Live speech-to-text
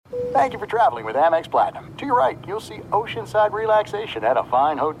Thank you for traveling with Amex Platinum. To your right, you'll see oceanside relaxation at a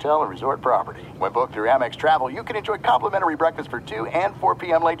fine hotel and resort property. When booked through Amex Travel, you can enjoy complimentary breakfast for 2 and 4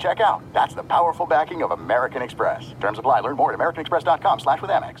 p.m. late checkout. That's the powerful backing of American Express. Terms apply. Learn more at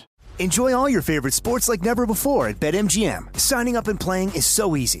americanexpress.com/withAmex. Enjoy all your favorite sports like never before at BetMGM. Signing up and playing is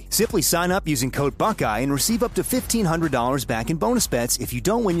so easy. Simply sign up using code Buckeye and receive up to $1,500 back in bonus bets if you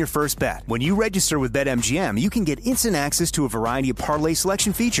don't win your first bet. When you register with BetMGM, you can get instant access to a variety of parlay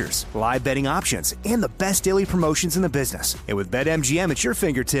selection features, live betting options, and the best daily promotions in the business. And with BetMGM at your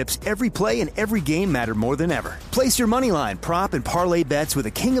fingertips, every play and every game matter more than ever. Place your moneyline, prop, and parlay bets with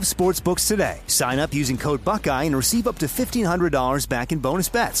the king of sportsbooks today. Sign up using code Buckeye and receive up to $1,500 back in bonus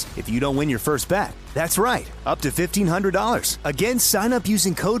bets if you don't win your first bet. That's right, up to $1,500. Again, sign up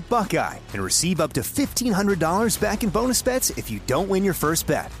using code Buckeye and receive up to $1,500 back in bonus bets if you don't win your first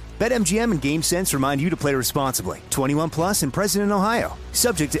bet. BetMGM and GameSense remind you to play responsibly. 21 plus and present in Ohio.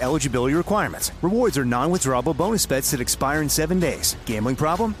 Subject to eligibility requirements. Rewards are non-withdrawable bonus bets that expire in 7 days. Gambling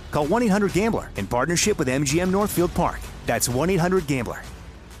problem? Call 1-800-GAMBLER in partnership with MGM Northfield Park. That's 1-800-GAMBLER.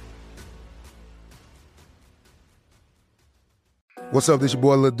 What's up, this your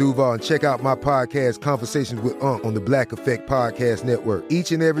boy Lil Duval, and check out my podcast, Conversations with Unc, on the Black Effect Podcast Network.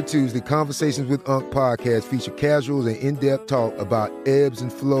 Each and every Tuesday, Conversations with Unc podcast feature casuals and in-depth talk about ebbs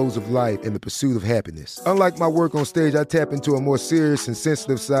and flows of life and the pursuit of happiness. Unlike my work on stage, I tap into a more serious and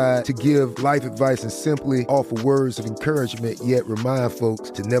sensitive side to give life advice and simply offer words of encouragement, yet remind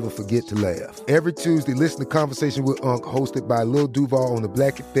folks to never forget to laugh. Every Tuesday, listen to Conversation with Unc, hosted by Lil Duval on the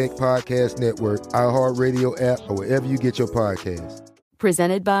Black Effect Podcast Network, iHeartRadio app, or wherever you get your podcasts.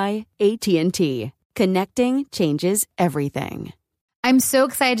 Presented by AT&T. Connecting changes everything. I'm so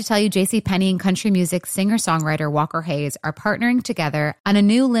excited to tell you JCPenney and country music singer-songwriter Walker Hayes are partnering together on a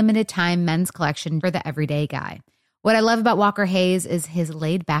new limited-time men's collection for the everyday guy. What I love about Walker Hayes is his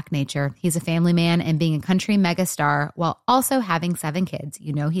laid-back nature. He's a family man, and being a country megastar while also having 7 kids,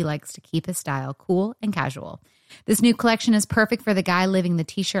 you know he likes to keep his style cool and casual. This new collection is perfect for the guy living the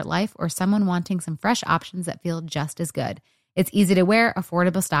t-shirt life or someone wanting some fresh options that feel just as good. It's easy to wear,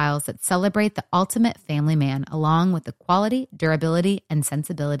 affordable styles that celebrate the ultimate family man, along with the quality, durability, and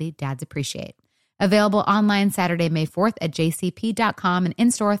sensibility dads appreciate. Available online Saturday, May 4th at jcp.com and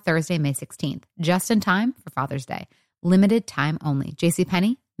in-store Thursday, May 16th. Just in time for Father's Day. Limited time only.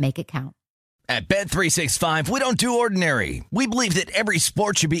 JCPenney, make it count. At Bet365, we don't do ordinary. We believe that every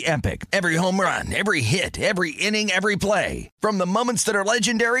sport should be epic. Every home run, every hit, every inning, every play. From the moments that are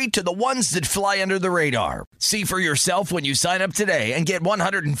legendary to the ones that fly under the radar. See for yourself when you sign up today and get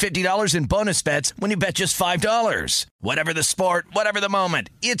 $150 in bonus bets when you bet just $5. Whatever the sport, whatever the moment,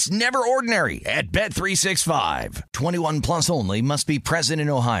 it's never ordinary at Bet365. 21 plus only. Must be present in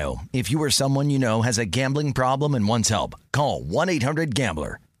Ohio. If you or someone you know has a gambling problem and wants help, call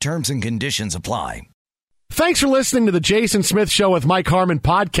 1-800-GAMBLER. Terms and conditions apply. Thanks for listening to the Jason Smith Show with Mike Harmon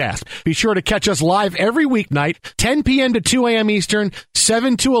podcast. Be sure to catch us live every weeknight, 10 p.m. to 2 a.m. Eastern,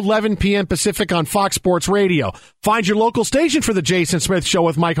 7 to 11 p.m. Pacific on Fox Sports Radio. Find your local station for the Jason Smith Show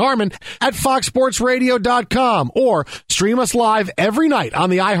with Mike Harmon at foxsportsradio.com or stream us live every night on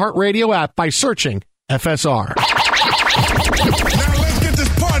the iHeartRadio app by searching FSR. Now let's get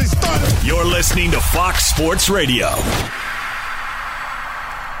this party started. You're listening to Fox Sports Radio.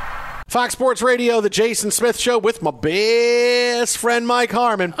 Fox Sports Radio, the Jason Smith Show with my best friend Mike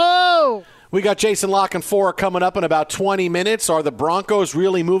Harmon. Oh! We got Jason Lock and 4 coming up in about 20 minutes. Are the Broncos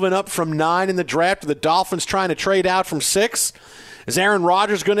really moving up from 9 in the draft? Are the Dolphins trying to trade out from 6? Is Aaron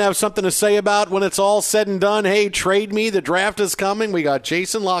Rodgers going to have something to say about when it's all said and done? Hey, trade me. The draft is coming. We got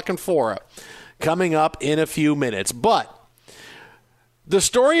Jason Lock and 4 coming up in a few minutes. But the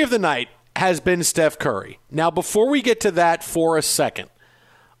story of the night has been Steph Curry. Now, before we get to that for a second,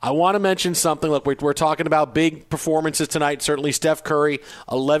 I want to mention something. Look, we're talking about big performances tonight. Certainly Steph Curry,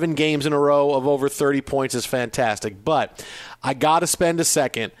 11 games in a row of over 30 points is fantastic. But I got to spend a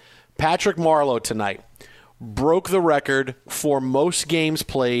second. Patrick Marleau tonight broke the record for most games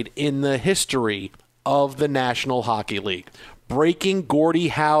played in the history of the National Hockey League, breaking Gordie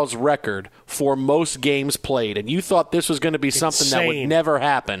Howe's record for most games played. And you thought this was going to be something that would never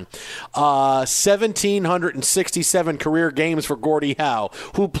happen. 1,767 career games for Gordie Howe,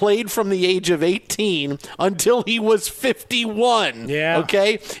 who played from the age of 18 until he was 51. Yeah.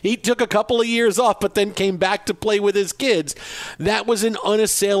 Okay? He took a couple of years off, but then came back to play with his kids. That was an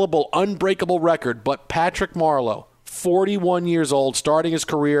unassailable, unbreakable record. But Patrick Marleau, 41 years old, starting his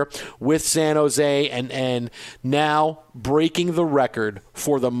career with San Jose, and now breaking the record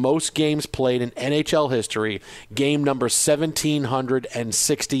for the most games played in NHL history, game number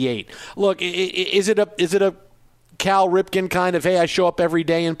 1,768. Look, is it a Cal Ripken kind of, hey, I show up every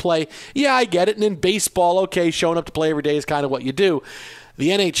day and play. Yeah, I get it. And in baseball, okay, showing up to play every day is kind of what you do. The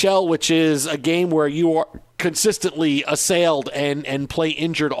NHL, which is a game where you are consistently assailed and play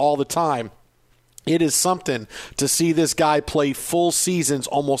injured all the time, it is something to see this guy play full seasons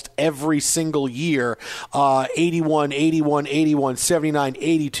almost every single year. 81, 81, 81, 79,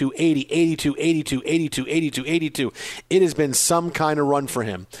 82, 80, 82, 82, 82, 82, 82. It has been some kind of run for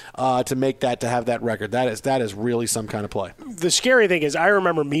him to have that record. That is really some kind of play. The scary thing is I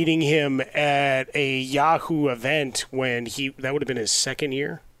remember meeting him at a Yahoo event when that would have been his second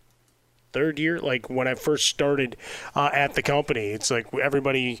year. Third year, like when I first started at the company. It's like we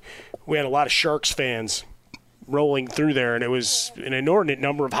had a lot of Sharks fans rolling through there, and it was an inordinate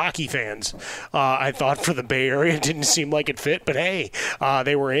number of hockey fans. I thought for the Bay Area, it didn't seem like it fit, but hey,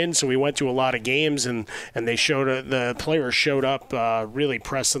 they were in, so we went to a lot of games, and they the players showed up really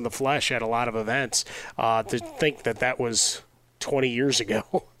pressed in the flesh at a lot of events. To think that was 20 years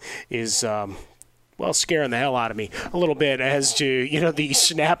ago is scaring the hell out of me a little bit as to, the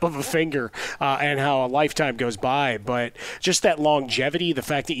snap of a finger and how a lifetime goes by. But just that longevity, the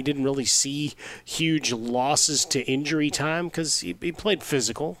fact that you didn't really see huge losses to injury time because he played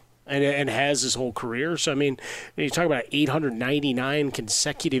physical and has his whole career. So, I mean, you talk about 899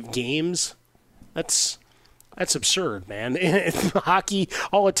 consecutive games. That's absurd, man. Hockey,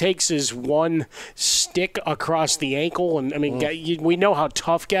 all it takes is one stick across the ankle. And, I mean, we know how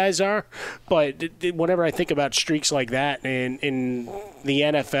tough guys are, but whenever I think about streaks like that in the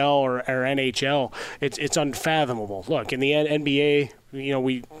NFL or NHL, it's unfathomable. Look, in the NBA,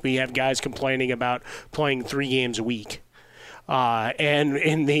 we have guys complaining about playing 3 games a week. And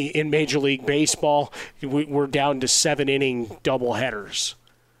in Major League Baseball, we're down to 7-inning doubleheaders,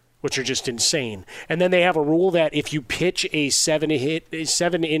 which are just insane. And then they have a rule that if you pitch a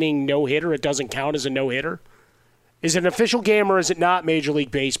 7-inning no-hitter, it doesn't count as a no-hitter. Is it an official game or is it not Major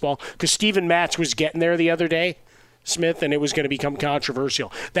League Baseball? Because Steven Matz was getting there the other day, Smith, and it was going to become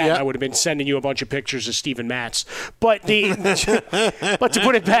controversial. I would have been sending you a bunch of pictures of Steven Matz. But but to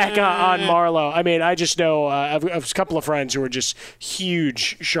put it back on Marlowe, I mean, I just know I have a couple of friends who are just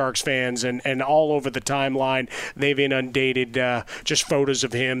huge Sharks fans, and all over the timeline they've inundated just photos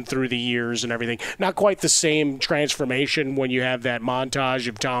of him through the years and everything. Not quite the same transformation when you have that montage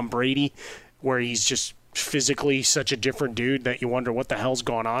of Tom Brady where he's just physically such a different dude that you wonder what the hell's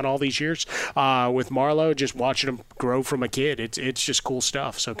going on all these years. With Marlowe, just watching him grow from a kid, it's just cool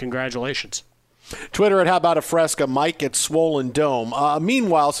stuff. So congratulations. Twitter at How About a Fresca, Mike at Swollen Dome.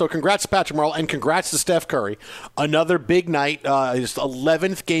 Meanwhile, so congrats to Patrick Marleau and congrats to Steph Curry. Another big night, his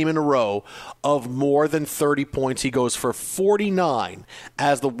 11th game in a row of more than 30 points. He goes for 49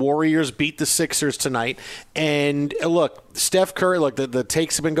 as the Warriors beat the Sixers tonight. And look, Steph Curry, the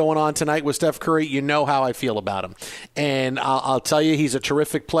takes have been going on tonight with Steph Curry. You know how I feel about him. And I'll tell you, he's a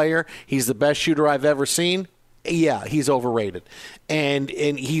terrific player. He's the best shooter I've ever seen. Yeah, he's overrated. And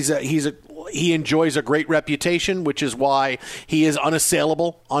he enjoys a great reputation, which is why he is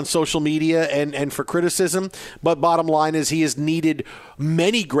unassailable on social media and for criticism. But bottom line is he has needed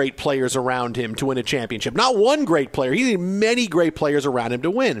many great players around him to win a championship. Not one great player. He needed many great players around him to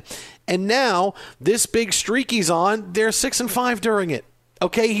win. And now, this big streak he's on, they're 6-5 during it.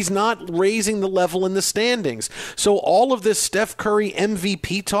 Okay, he's not raising the level in the standings. So all of this Steph Curry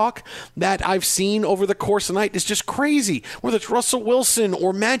MVP talk that I've seen over the course of the night is just crazy. Whether it's Russell Wilson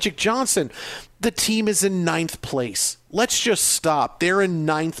or Magic Johnson, the team is in 9th place. Let's just stop. They're in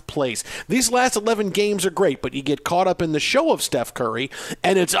 9th place. These last 11 games are great, but you get caught up in the show of Steph Curry,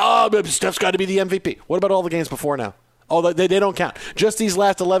 and it's, Steph's got to be the MVP. What about all the games before now? Oh, they don't count. Just these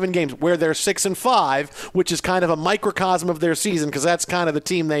last 11 games where they're 6-5, which is kind of a microcosm of their season because that's kind of the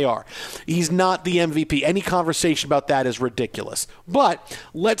team they are. He's not the MVP. Any conversation about that is ridiculous. But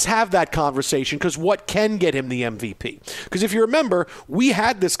let's have that conversation because what can get him the MVP? Because if you remember, we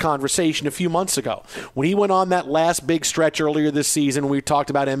had this conversation a few months ago when he went on that last big stretch earlier this season. We talked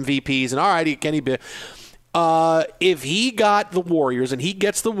about MVPs and all right, can he be... if he got the Warriors and he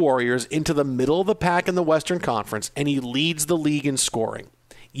gets the Warriors into the middle of the pack in the Western Conference and he leads the league in scoring,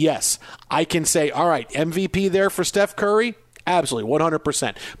 yes, I can say, all right, MVP there for Steph Curry? Absolutely,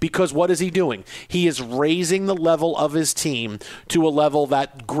 100%. Because what is he doing? He is raising the level of his team to a level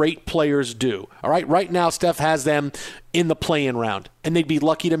that great players do. All right, right now Steph has them in the play-in round, and they'd be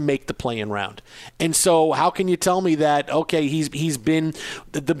lucky to make the play-in round. And so how can you tell me that, okay, he's been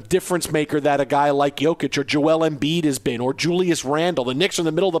the difference maker that a guy like Jokic or Joel Embiid has been, or Julius Randle? The Knicks are in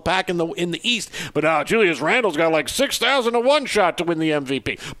the middle of the pack in the East, but Julius Randle's got like 6,000 to 1 shot to win the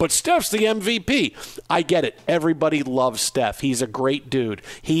MVP. But Steph's the MVP. I get it. Everybody loves Steph. He's a great dude.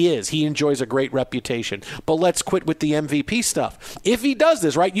 He is. He enjoys a great reputation. But let's quit with the MVP stuff. If he does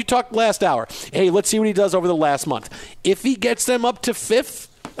this, right, you talked last hour. Hey, let's see what he does over the last month. If he gets them up to 5th,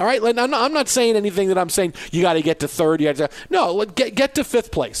 all right, I'm not saying anything that I'm saying you got to get to 3rd. No, get to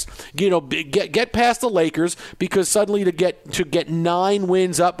 5th place. Get past the Lakers, because suddenly to get 9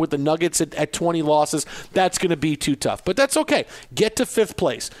 wins up with the Nuggets at 20 losses, that's going to be too tough. But that's okay. Get to 5th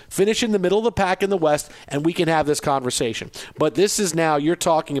place. Finish in the middle of the pack in the West, and we can have this conversation. But this is now, you're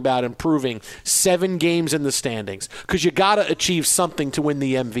talking about improving 7 games in the standings, because you got to achieve something to win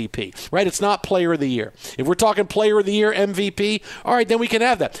the MVP, right? It's not Player of the Year. If we're talking Player of the Year, MVP, all right, then we can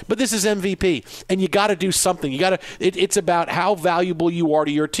have that. But this is MVP, and you got to do something. It's about how valuable you are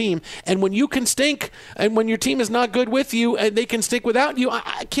to your team. And when you can stink, and when your team is not good with you, and they can stink without you,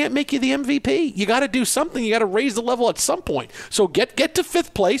 I can't make you the MVP. You got to do something. You got to raise the level at some point. So get to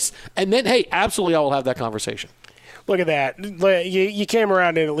 5th place, and then, hey, absolutely, I will have that conversation. Look at that. You came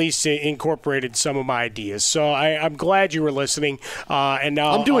around and at least incorporated some of my ideas. So I'm glad you were listening. And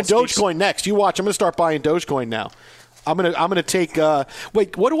now I'm doing Dogecoin next. You watch. I'm going to start buying Dogecoin now. I'm gonna take.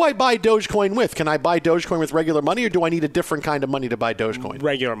 Wait, what do I buy Dogecoin with? Can I buy Dogecoin with regular money, or do I need a different kind of money to buy Dogecoin?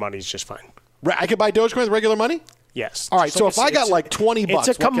 Regular money is just fine. I can buy Dogecoin with regular money? Yes. All right. So if I got like $20, it's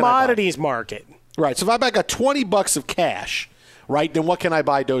a commodities market. Right. So if I got $20 of cash, right, then what can I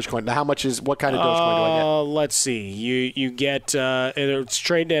buy Dogecoin? Now, what kind of Dogecoin do I get? Let's see. You get it's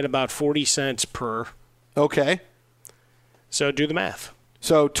traded at about 40 cents per. Okay. So do the math.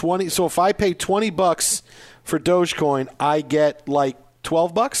 So if I pay $20 for Dogecoin, I get like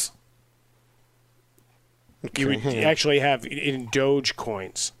 $12. Okay, you would actually have in Doge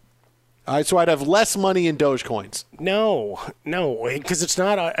coins. All right, so I'd have less money in Dogecoins. No, because it's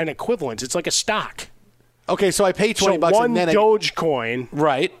not an equivalent. It's like a stock. Okay, so I pay $20 one and then Dogecoin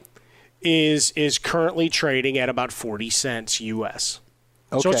right is currently trading at about 40 cents US.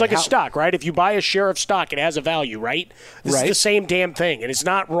 Okay. So it's like a stock, right? If you buy a share of stock, it has a value, right? This is the same damn thing, and it's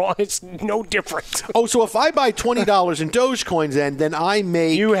not wrong. It's no different. Oh, so if I buy $20 in Dogecoins, then I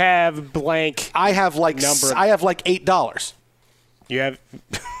make you have blank. I have like number. I have like $8. You have.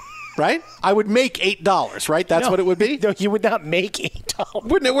 Right? I would make $8, right? That's what it would be? No, you would not make $8.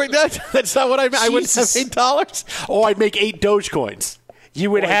 Wouldn't it? That's not what I meant. I wouldn't have $8. Oh, I'd make 8 Dogecoins. You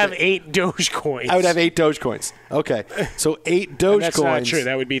would have 8 Dogecoins. I would have 8 Dogecoins. Okay. So 8 Dogecoins. That's not true.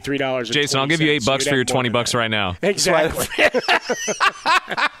 That would be $3. Jason, I'll give you $8 for your $20 right now. Exactly.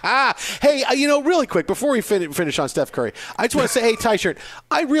 Hey, really quick, before we finish on Steph Curry, I just want to say, hey, Ty-Shirt,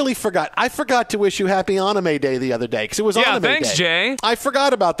 I really forgot. I forgot to wish you Happy Anime Day the other day, because it was Anime Day. Yeah, thanks, Jay. I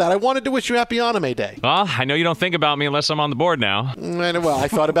forgot about that. I wanted to wish you Happy Anime Day. Well, I know you don't think about me unless I'm on the board now. Well, I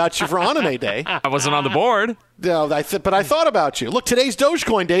thought about you for Anime Day. I wasn't on the board. No, but I thought about you. Look, today's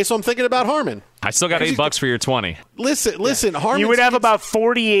Dogecoin Day, so I'm thinking about Harmon. I still got $8 for your 20. Listen, Harmon's you would have about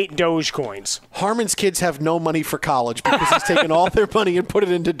 48 Dogecoins. Harmon's kids have no money for college because he's taken all their money and put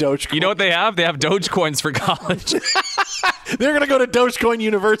it into Dogecoin. You know what they have? They have Dogecoins for college. They're going to go to Dogecoin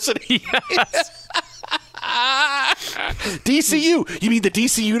University. Yes. DCU. You mean the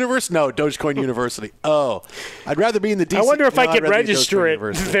DC Universe? No, Dogecoin University. Oh, I'd rather be in the DC. I wonder if I could register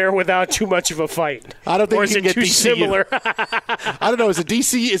it there without too much of a fight. I don't think or you can get too DCU. Similar. I don't know. Is the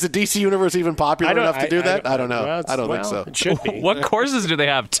DC Universe even popular enough to do that? I don't know. Well, I don't think so. It should be. What courses do they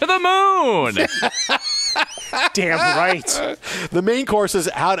have? To the moon. Damn right. The main course is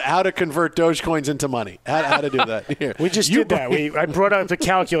how to convert Dogecoins into money. How to do that. Here. We just did that. I brought out the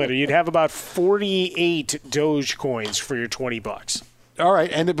calculator. You'd have about 48 Dogecoins for your $20. All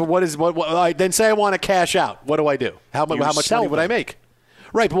right, but what then say I want to cash out. What do I do? How much money would I make?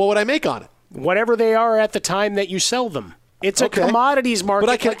 Right, but what would I make on it? Whatever they are at the time that you sell them. It's a commodities market.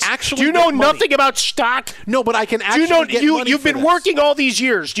 But I can actually. Do you know nothing about stock? No, but I can actually. You've been working all these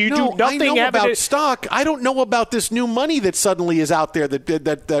years. Do you do nothing? I know about stock. I don't know about this new money that suddenly is out there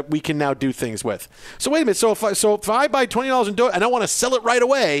that we can now do things with. So wait a minute. So if I buy $20 in Doge and I want to sell it right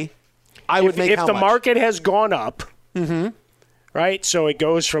away, I would make how much? If the market has gone up, right? So it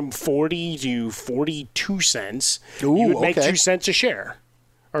goes from 40 to 42 cents. Ooh, you would make 2 cents a share,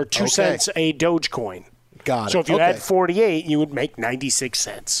 or 2 cents a Dogecoin. Got it. So if you had 48, you would make 96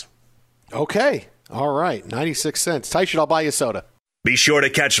 cents. Okay. All right. 96 cents. Tyson, I'll buy you a soda. Be sure to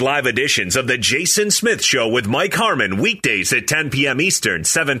catch live editions of The Jason Smith Show with Mike Harmon weekdays at 10 p.m. Eastern,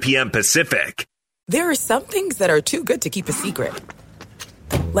 7 p.m. Pacific. There are some things that are too good to keep a secret.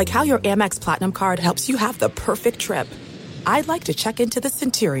 Like how your Amex Platinum card helps you have the perfect trip. I'd like to check into the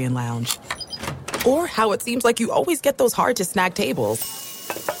Centurion Lounge. Or how it seems like you always get those hard-to-snag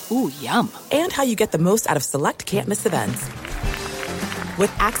tables. Ooh, yum. And how you get the most out of select can't-miss events.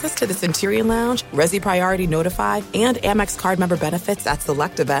 With access to the Centurion Lounge, Resi Priority Notify, and Amex card member benefits at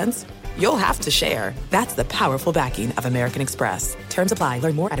select events, you'll have to share. That's the powerful backing of American Express. Terms apply.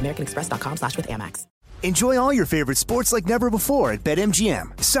 Learn more at americanexpress.com/withAmex. Enjoy all your favorite sports like never before at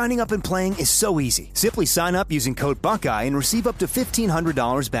BetMGM. Signing up and playing is so easy. Simply sign up using code Buckeye and receive up to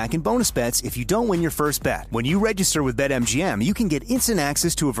 $1,500 back in bonus bets if you don't win your first bet. When you register with BetMGM, you can get instant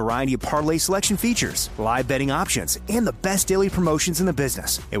access to a variety of parlay selection features, live betting options, and the best daily promotions in the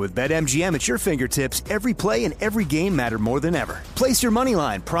business. And with BetMGM at your fingertips, every play and every game matter more than ever. Place your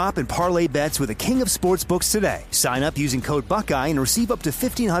moneyline, prop, and parlay bets with the king of sportsbooks today. Sign up using code Buckeye and receive up to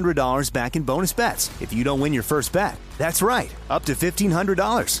 $1,500 back in bonus bets if you don't win your first bet. That's right, up to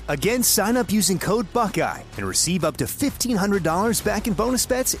 $1,500. Again, sign up using code Buckeye and receive up to $1,500 back in bonus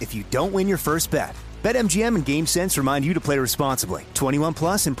bets if you don't win your first bet. BetMGM and GameSense remind you to play responsibly. 21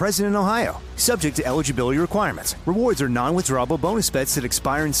 plus and present in Ohio. Subject to eligibility requirements. Rewards are non-withdrawable bonus bets that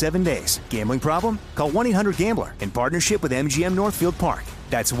expire in 7 days. Gambling problem? Call 1-800-GAMBLER in partnership with MGM Northfield Park.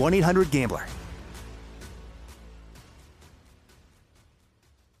 That's 1-800-GAMBLER.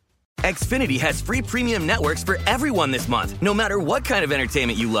 Xfinity has free premium networks for everyone this month, no matter what kind of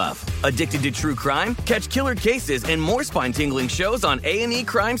entertainment you love. Addicted to true crime? Catch killer cases and more spine-tingling shows on A&E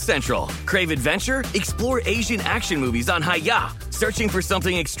Crime Central. Crave adventure? Explore Asian action movies on Hi-Ya. Searching for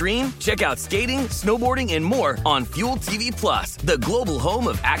something extreme? Check out skating, snowboarding, and more on Fuel TV Plus, the global home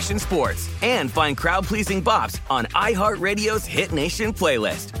of action sports. And find crowd-pleasing bops on iHeartRadio's Hit Nation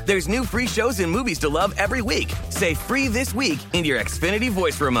playlist. There's new free shows and movies to love every week. Say free this week in your Xfinity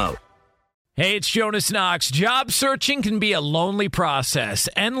voice remote. Hey, it's Jonas Knox. Job searching can be a lonely process.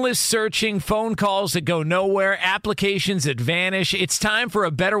 Endless searching, phone calls that go nowhere, applications that vanish. It's time for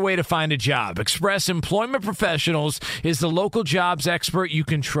a better way to find a job. Express Employment Professionals is the local jobs expert you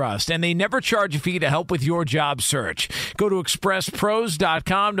can trust, and they never charge a fee to help with your job search. Go to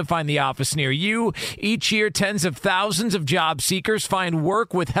expresspros.com to find the office near you. Each year, tens of thousands of job seekers find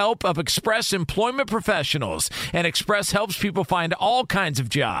work with help of Express Employment Professionals, and Express helps people find all kinds of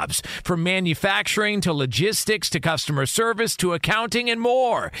jobs, from manufacturing to logistics to customer service to accounting and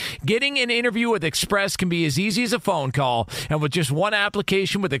more. Getting an interview with Express can be as easy as a phone call, and with just one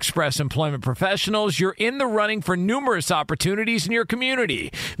application with Express Employment Professionals, you're in the running for numerous opportunities in your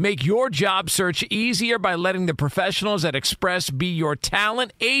community. Make your job search easier by letting the professionals at Express be your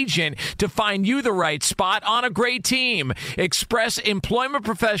talent agent to find you the right spot on a great team. Express Employment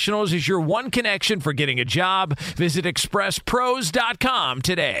Professionals is your one connection for getting a job. Visit expresspros.com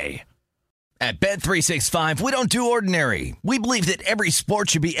today. At Bet365, we don't do ordinary. We believe that every sport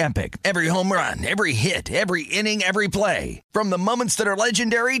should be epic. Every home run, every hit, every inning, every play. From the moments that are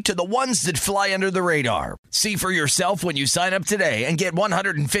legendary to the ones that fly under the radar. See for yourself when you sign up today and get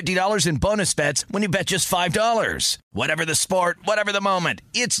 $150 in bonus bets when you bet just $5. Whatever the sport, whatever the moment,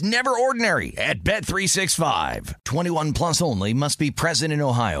 it's never ordinary at Bet365. 21 plus only. Must be present in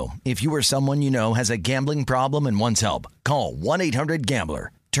Ohio. If you or someone you know has a gambling problem and wants help, call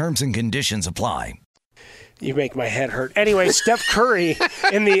 1-800-GAMBLER. Terms and conditions apply. You make my head hurt. Anyway, Steph Curry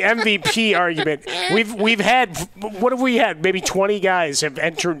in the MVP argument. We've had, what have we had? Maybe 20 guys have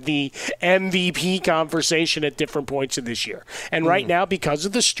entered the MVP conversation at different points in this year. And right now, because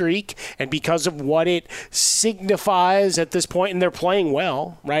of the streak and because of what it signifies at this point, and they're playing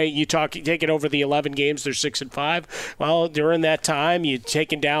well, right? You take it over the 11 games, they're 6-5. Well, during that time, you've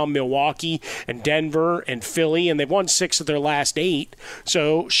taken down Milwaukee and Denver and Philly, and they've won 6 of their last 8.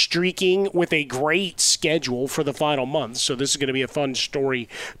 So streaking with a great schedule for the final month. So this is going to be a fun story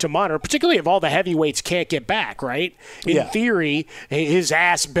to monitor, particularly if all the heavyweights can't get back, right? In theory, his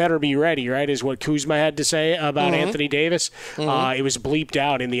ass better be ready, right, is what Kuzma had to say about Anthony Davis. It was bleeped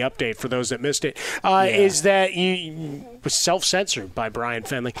out in the update for those that missed it. Is that you was self-censored by Brian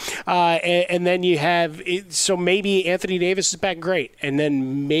Fenley. And then you have, so maybe Anthony Davis is back, great. And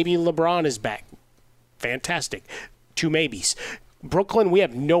then maybe LeBron is back. Fantastic. 2 maybes. Brooklyn, we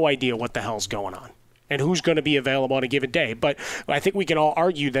have no idea what the hell's going on and who's going to be available on a given day. But I think we can all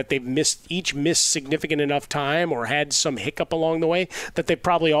argue that they've each missed significant enough time or had some hiccup along the way that they've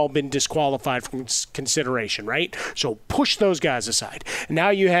probably all been disqualified from consideration, right? So push those guys aside. Now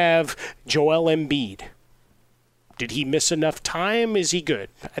you have Joel Embiid. Did he miss enough time? Is he good?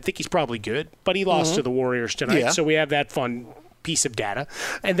 I think he's probably good, but he lost to the Warriors tonight, so we have that fun piece of data.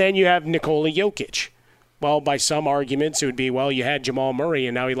 And then you have Nikola Jokic. Well, by some arguments, it would be, well, you had Jamal Murray,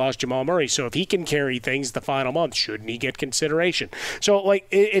 and now he lost Jamal Murray. So if he can carry things the final month, shouldn't he get consideration? So, like,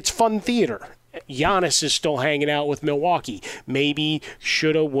 it's fun theater. Giannis is still hanging out with Milwaukee. Maybe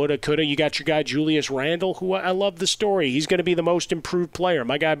shoulda, woulda, coulda. You got your guy Julius Randle, who I love the story. He's going to be the most improved player.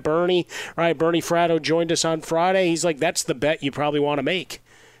 My guy Bernie Fratto joined us on Friday. He's like, that's the bet you probably want to make.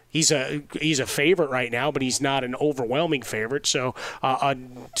 He's a favorite right now, but he's not an overwhelming favorite. So a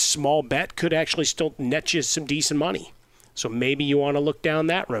small bet could actually still net you some decent money. So maybe you want to look down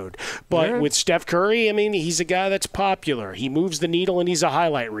that road. But with Steph Curry, I mean, he's a guy that's popular. He moves the needle, and he's a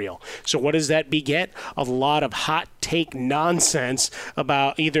highlight reel. So what does that beget? A lot of hot take nonsense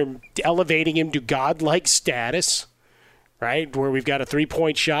about either elevating him to godlike status, right, where we've got a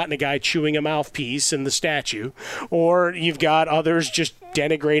three-point shot and a guy chewing a mouthpiece in the statue, or you've got others just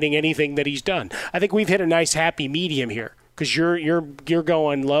denigrating anything that he's done. I think we've hit a nice happy medium here because you're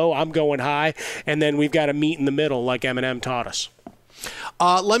going low, I'm going high, and then we've got to meet in the middle like Eminem taught us.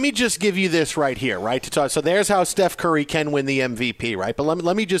 Let me just give you this right here, right? So there's how Steph Curry can win the MVP, right? But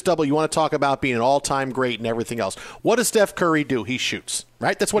let me just double. You want to talk about being an all-time great and everything else. What does Steph Curry do? He shoots,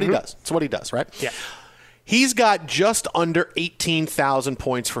 right? That's what he does. That's what he does, right? Yeah. He's got just under 18,000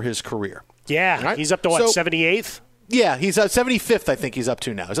 points for his career. Yeah, right? He's up to, 78th? Yeah, he's at 75th, I think he's up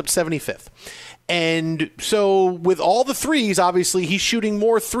to now. He's up to 75th. And so with all the threes, obviously, he's shooting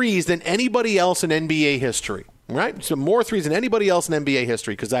more threes than anybody else in NBA history. Right? So more threes than anybody else in NBA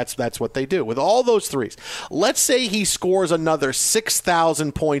history because that's what they do. With all those threes, let's say he scores another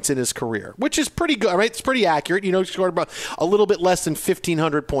 6,000 points in his career, which is pretty good, right? It's pretty accurate. He scored about a little bit less than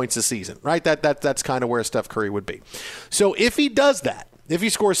 1,500 points a season, right? That's kind of where Steph Curry would be. So if he does that, if he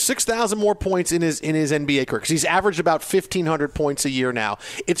scores 6,000 more points in his NBA career, because he's averaged about 1,500 points a year now,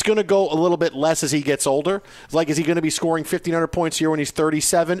 it's going to go a little bit less as he gets older. Like, is he going to be scoring 1,500 points a year when he's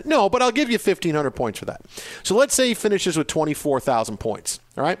 37? No, but I'll give you 1,500 points for that. So let's say he finishes with 24,000 points,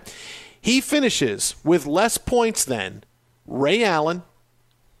 all right? He finishes with less points than Ray Allen,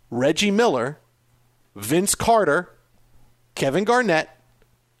 Reggie Miller, Vince Carter, Kevin Garnett,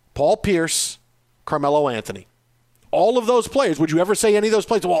 Paul Pierce, Carmelo Anthony. All of those players, would you ever say any of those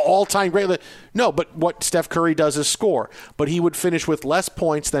players, well, all-time great? No, but what Steph Curry does is score. But he would finish with less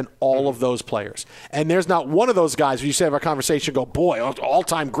points than all of those players. And there's not one of those guys, when you say have a conversation, go, boy,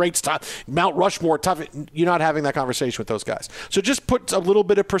 all-time greats, Mount Rushmore, tough. You're not having that conversation with those guys. So just put a little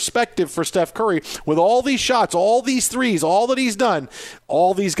bit of perspective for Steph Curry. With all these shots, all these threes, all that he's done,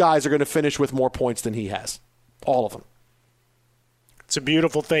 all these guys are going to finish with more points than he has. All of them. It's a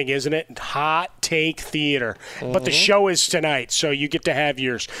beautiful thing, isn't it? Hot take theater. But the show is tonight, so you get to have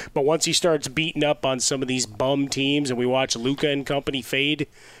yours. But once he starts beating up on some of these bum teams and we watch Luka and company fade,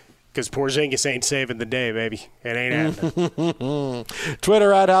 because Porzingis ain't saving the day, baby. It ain't happening.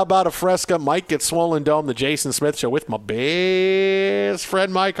 Twitter at How About a Fresca. Mike gets Swollen Dome, the Jason Smith Show with my best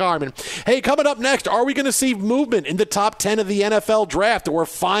friend Mike Harmon. Hey, coming up next, are we going to see movement in the top 10 of the NFL draft that we're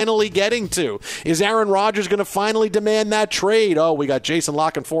finally getting to? Is Aaron Rodgers going to finally demand that trade? Oh, we got Jason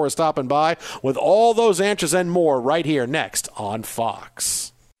Lock and Forrest stopping by with all those answers and more right here next on Fox.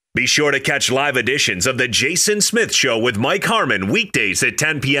 Be sure to catch live editions of The Jason Smith Show with Mike Harmon weekdays at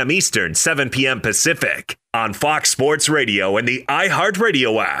 10 p.m. Eastern, 7 p.m. Pacific on Fox Sports Radio and the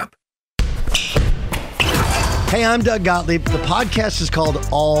iHeartRadio app. Hey, I'm Doug Gottlieb. The podcast is called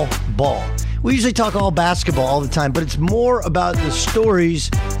All Ball. We usually talk all basketball all the time, but it's more about the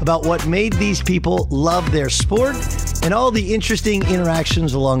stories about what made these people love their sport and all the interesting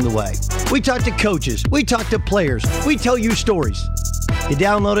interactions along the way. We talk to coaches. We talk to players. We tell you stories. You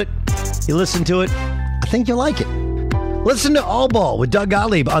download it, you listen to it, I think you'll like it. Listen to All Ball with Doug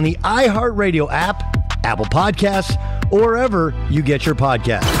Gottlieb on the iHeartRadio app, Apple Podcasts, or wherever you get your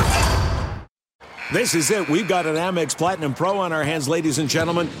podcasts. This is it. We've got an Amex Platinum Pro on our hands, ladies and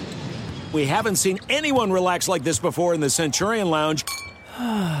gentlemen. We haven't seen anyone relax like this before in the Centurion Lounge.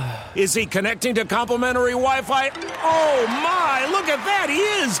 Is he connecting to complimentary Wi-Fi? Oh, my, look at that, he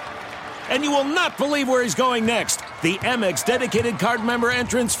is! And you will not believe where he's going next. The Amex dedicated card member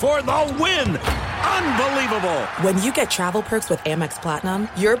entrance for the win. Unbelievable. When you get travel perks with Amex Platinum,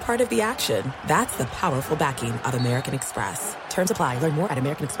 you're part of the action. That's the powerful backing of American Express. Terms apply. Learn more at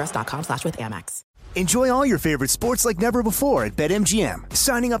americanexpress.com/withAmex. Enjoy all your favorite sports like never before at BetMGM.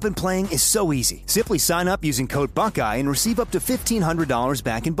 Signing up and playing is so easy. Simply sign up using code Buckeye and receive up to $1,500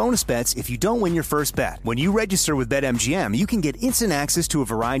 back in bonus bets if you don't win your first bet. When you register with BetMGM, you can get instant access to a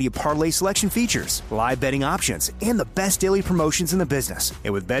variety of parlay selection features, live betting options, and the best daily promotions in the business.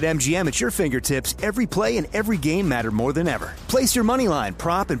 And with BetMGM at your fingertips, every play and every game matter more than ever. Place your moneyline,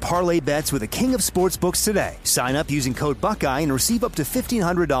 prop, and parlay bets with the king of sportsbooks today. Sign up using code Buckeye and receive up to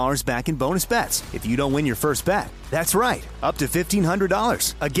 $1,500 back in bonus bets. if you don't win your first bet. That's right, up to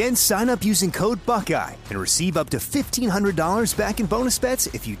 $1,500. Again, sign up using code Buckeye and receive up to $1,500 back in bonus bets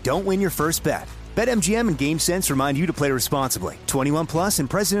if you don't win your first bet. BetMGM and GameSense remind you to play responsibly. 21 plus and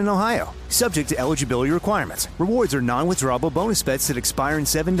present in Ohio. Subject to eligibility requirements. Rewards are non-withdrawable bonus bets that expire in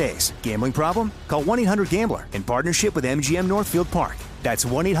 7 days. Gambling problem? Call 1-800-GAMBLER in partnership with MGM Northfield Park. That's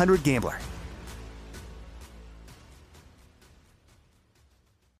 1-800-GAMBLER.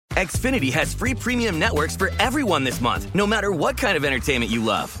 Xfinity has free premium networks for everyone this month, no matter what kind of entertainment you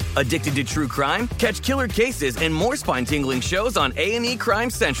love. Addicted to true crime? Catch killer cases and more spine-tingling shows on A&E Crime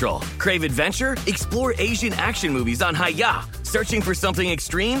Central. Crave adventure? Explore Asian action movies on Hi-Ya. Searching for something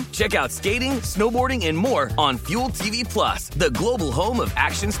extreme? Check out skating, snowboarding, and more on Fuel TV Plus, the global home of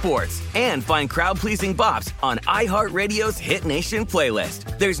action sports. And find crowd-pleasing bops on iHeartRadio's Hit Nation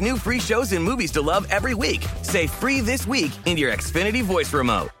playlist. There's new free shows and movies to love every week. Say free this week in your Xfinity voice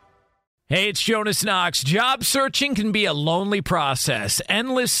remote. Hey, it's Jonas Knox. Job searching can be a lonely process.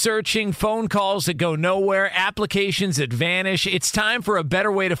 Endless searching, phone calls that go nowhere, applications that vanish. It's time for a better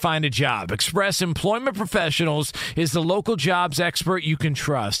way to find a job. Express Employment Professionals is the local jobs expert you can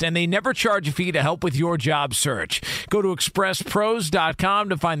trust, and they never charge a fee to help with your job search. Go to expresspros.com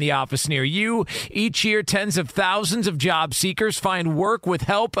to find the office near you. Each year, tens of thousands of job seekers find work with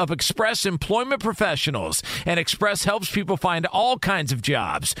help of Express Employment Professionals, and Express helps people find all kinds of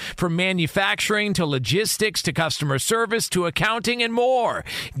jobs, from manufacturing to logistics to customer service to accounting and more.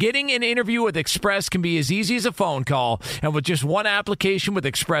 Getting an interview with Express can be as easy as a phone call, and with just one application with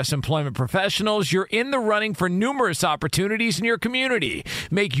Express Employment Professionals, you're in the running for numerous opportunities in your community.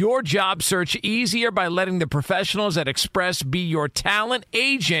 Make your job search easier by letting the professionals at Express be your talent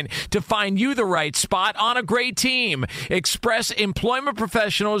agent to find you the right spot on a great team. Express Employment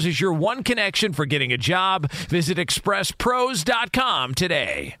Professionals is your one connection for getting a job. Visit expresspros.com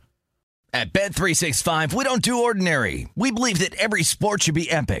today. At Bet365, we don't do ordinary. We believe that every sport should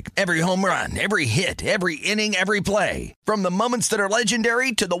be epic. Every home run, every hit, every inning, every play. From the moments that are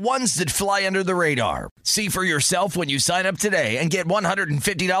legendary to the ones that fly under the radar. See for yourself when you sign up today and get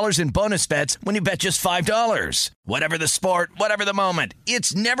 $150 in bonus bets when you bet just $5. Whatever the sport, whatever the moment,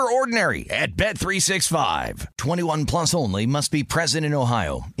 it's never ordinary at Bet365. 21 plus only. Must be present in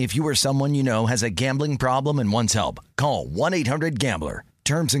Ohio. If you or someone you know has a gambling problem and wants help, call 1-800-GAMBLER.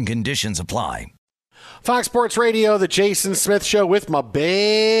 Terms and conditions apply. Fox Sports Radio, the Jason Smith Show with my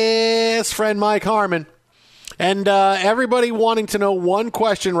best friend Mike Harmon. And everybody wanting to know one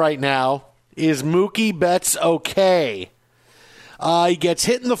question right now, is Mookie Betts okay? He gets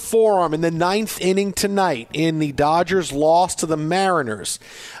hit in the forearm in the 9th inning tonight in the Dodgers' loss to the Mariners.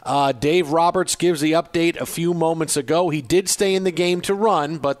 Dave Roberts gives the update a few moments ago. He did stay in the game to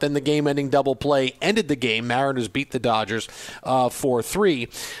run, but then the game-ending double play ended the game. Mariners beat the Dodgers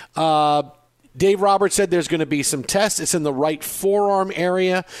 4-3. Dave Roberts said there's going to be some tests. It's in the right forearm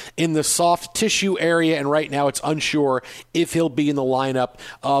area, in the soft tissue area, and right now it's unsure if he'll be in the lineup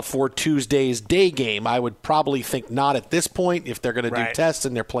for Tuesday's day game. I would probably think not at this point. If they're going to do tests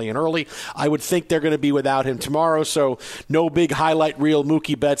and they're playing early, I would think they're going to be without him tomorrow, so no big highlight reel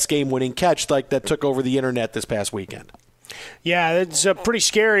Mookie Betts game-winning catch like that took over the internet this past weekend. Yeah, it's pretty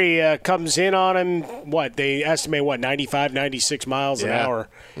scary. Comes in on him, they estimate, 95, 96 miles an hour.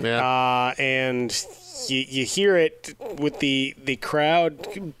 Yeah. And you hear it with the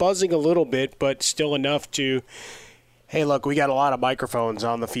crowd buzzing a little bit, but still enough to, hey, look, we got a lot of microphones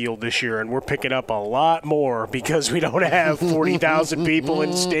on the field this year, and we're picking up a lot more because we don't have 40,000 people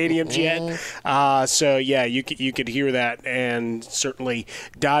in stadiums yet. So, yeah, you could hear that, and certainly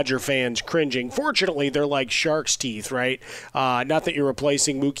Dodger fans cringing. Fortunately, they're like shark's teeth, right? Not that you're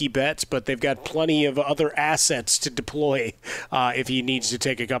replacing Mookie Betts, but they've got plenty of other assets to deploy if he needs to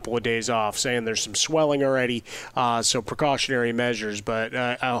take a couple of days off, saying there's some swelling already, so precautionary measures. But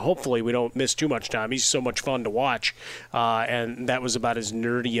hopefully we don't miss too much time. He's so much fun to watch. And that was about as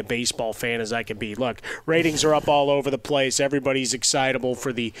nerdy a baseball fan as I could be. Look, ratings are up all over the place. Everybody's excitable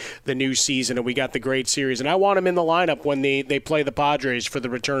for the new season, and we got the great series. And I want him in the lineup when they play the Padres for the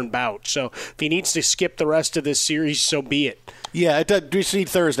return bout. So if he needs to skip the rest of this series, so be it. Yeah, we just need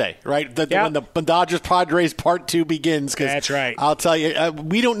Thursday, right? When the Dodgers-Padres Part 2 begins. That's right. I'll tell you,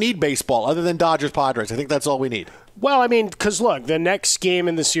 we don't need baseball other than Dodgers-Padres. I think that's all we need. Well, I mean, because, look, the next game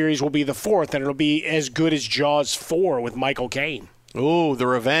in the series will be the 4th, and it'll be as good as Jaws 4 with Michael Caine. Oh, the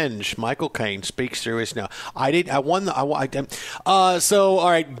revenge. Michael Caine speaks through his now. All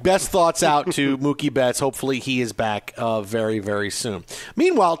right, best thoughts out to Mookie Betts. Hopefully he is back very, very soon.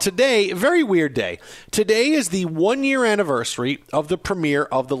 Meanwhile, today, a very weird day. Today is the 1-year anniversary of the premiere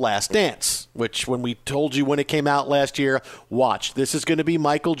of The Last Dance, which when we told you when it came out last year, watch. This is going to be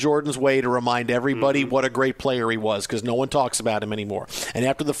Michael Jordan's way to remind everybody what a great player he was, because no one talks about him anymore. And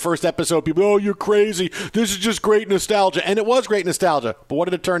after the first episode, people, oh, you're crazy. This is just great nostalgia. And it was great nostalgia. But what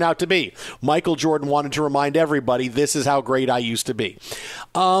did it turn out to be? Michael Jordan wanted to remind everybody, this is how great I used to be.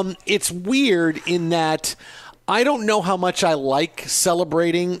 It's weird in that I don't know how much I like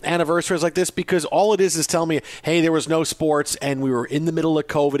celebrating anniversaries like this, because all it is telling me, hey, there was no sports and we were in the middle of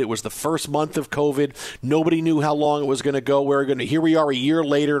COVID. It was the first month of COVID. Nobody knew how long it was going to go. Here we are a year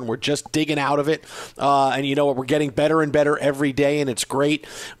later and we're just digging out of it. And you know what? We're getting better and better every day and it's great.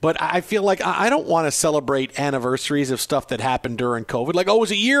 But I feel like I don't want to celebrate anniversaries of stuff that happened during COVID. Like, oh, it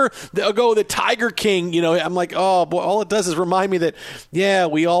was a year ago, the Tiger King, you know, I'm like, oh, boy, all it does is remind me that, yeah,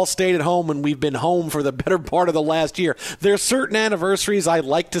 we all stayed at home and we've been home for the better part of the last year. There are certain anniversaries I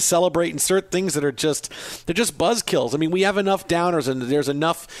like to celebrate and certain things that are just buzzkills. I mean, we have enough downers and there's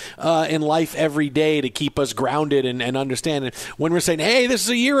enough in life every day to keep us grounded and understand. And when we're saying, hey, this is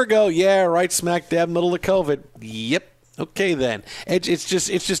a year ago, yeah, right smack dab middle of COVID. Yep. Okay, then. It's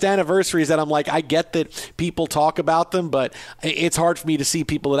just anniversaries that I'm like, I get that people talk about them, but it's hard for me to see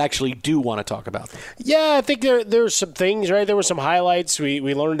people that actually do want to talk about them. Yeah, I think there's some things, right? There were some highlights. We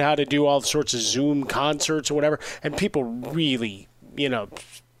learned how to do all sorts of Zoom concerts or whatever, and people really,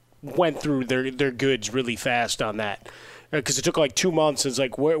 went through their goods really fast on that. Because it took like 2 months. It's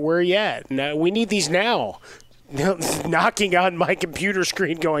like, where are you at? Now, we need these now. Knocking on my computer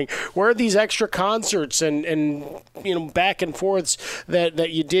screen going, where are these extra concerts and back and forths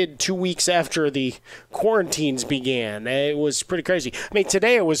that you did 2 weeks after the quarantines began? It was pretty crazy. I mean,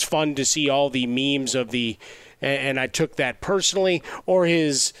 today it was fun to see all the memes of and I took that personally, or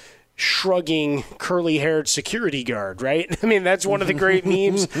his shrugging some security guard, right? I mean, that's one of the great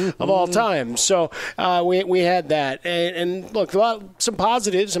memes of all time. So we had that. And look, some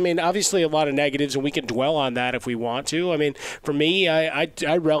positives. I mean, obviously a lot of negatives, and we can dwell on that if we want to. I mean, for me,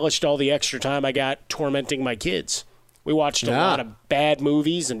 I relished all the extra time I got tormenting my kids. We watched a lot of bad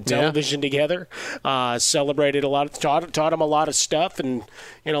movies and television together, celebrated a lot, taught them a lot of stuff, and,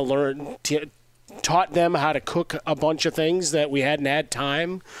 taught them how to cook a bunch of things that we hadn't had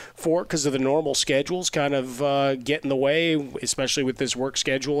time for because of the normal schedules kind of get in the way, especially with this work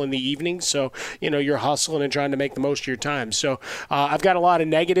schedule in the evenings. So, you're hustling and trying to make the most of your time. So I've got a lot of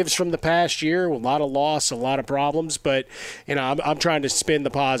negatives from the past year, a lot of loss, a lot of problems, but, I'm trying to spin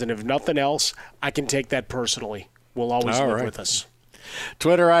the positive. If nothing else, I can take that personally. We'll always live with us.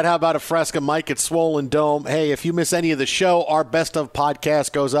 Twitter, right? How about a Fresca Mike at Swollen Dome? Hey, if you miss any of the show, our Best of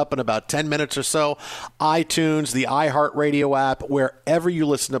podcast goes up in about 10 minutes or so. iTunes, the iHeartRadio app, wherever you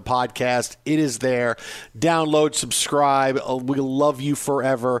listen to podcasts, it is there. Download, subscribe. We'll love you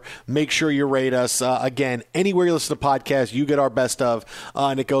forever. Make sure you rate us. Again, anywhere you listen to podcasts, you get our Best of,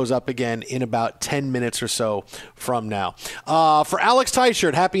 and it goes up again in about 10 minutes or so from now. For Alex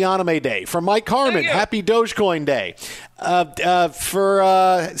Teichert, happy Anime Day. For Mike Harmon, happy Dogecoin Day.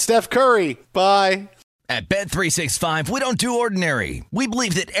 For Steph Curry, bye. At Bet365, we don't do ordinary. We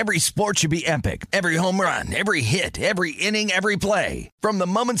believe that every sport should be epic. Every home run, every hit, every inning, every play. From the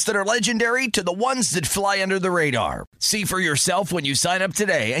moments that are legendary to the ones that fly under the radar. See for yourself when you sign up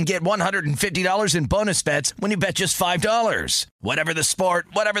today and get $150 in bonus bets when you bet just $5. Whatever the sport,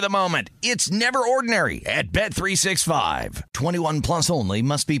 whatever the moment, it's never ordinary at Bet365. 21 plus only.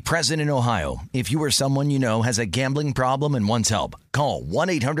 Must be present in Ohio. If you or someone you know has a gambling problem and wants help, call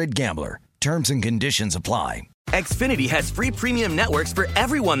 1-800-GAMBLER. Terms and conditions apply. Xfinity has free premium networks for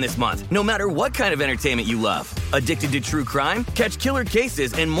everyone this month, no matter what kind of entertainment you love. Addicted to true crime? Catch killer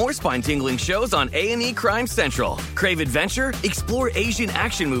cases and more spine-tingling shows on A&E Crime Central. Crave adventure? Explore Asian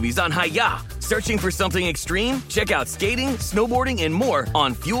action movies on Hi-Ya. Searching for something extreme? Check out skating, snowboarding, and more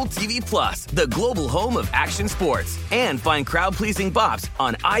on Fuel TV Plus, the global home of action sports. And find crowd-pleasing bops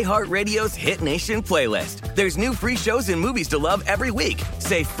on iHeartRadio's Hit Nation playlist. There's new free shows and movies to love every week.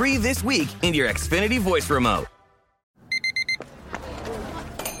 Say free this week in your Xfinity voice remote.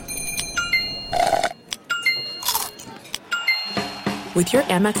 With your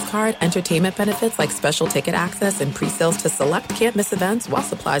Amex card, entertainment benefits like special ticket access and pre-sales to select can't-miss events while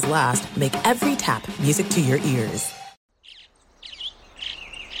supplies last make every tap music to your ears.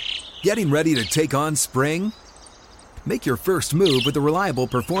 Getting ready to take on spring? Make your first move with the reliable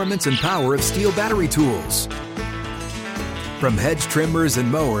performance and power of Steel battery tools. From hedge trimmers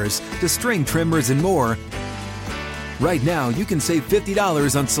and mowers to string trimmers and more, Right now, you can save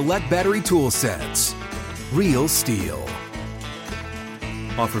 $50 on select battery tool sets. Real STIHL.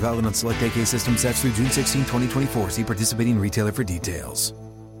 Offer valid on select AK system sets through June 16, 2024. See participating retailer for details.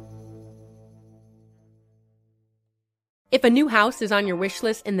 If a new house is on your wish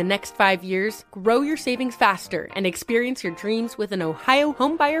list in the next 5 years, grow your savings faster and experience your dreams with an Ohio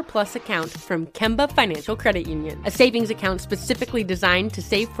Homebuyer Plus account from Kemba Financial Credit Union. A savings account specifically designed to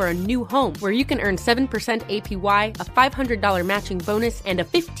save for a new home, where you can earn 7% APY, a $500 matching bonus, and a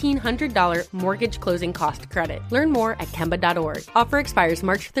 $1,500 mortgage closing cost credit. Learn more at Kemba.org. Offer expires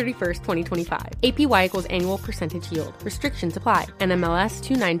March 31st, 2025. APY equals annual percentage yield. Restrictions apply. NMLS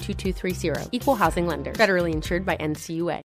 292230. Equal housing lender. Federally insured by NCUA.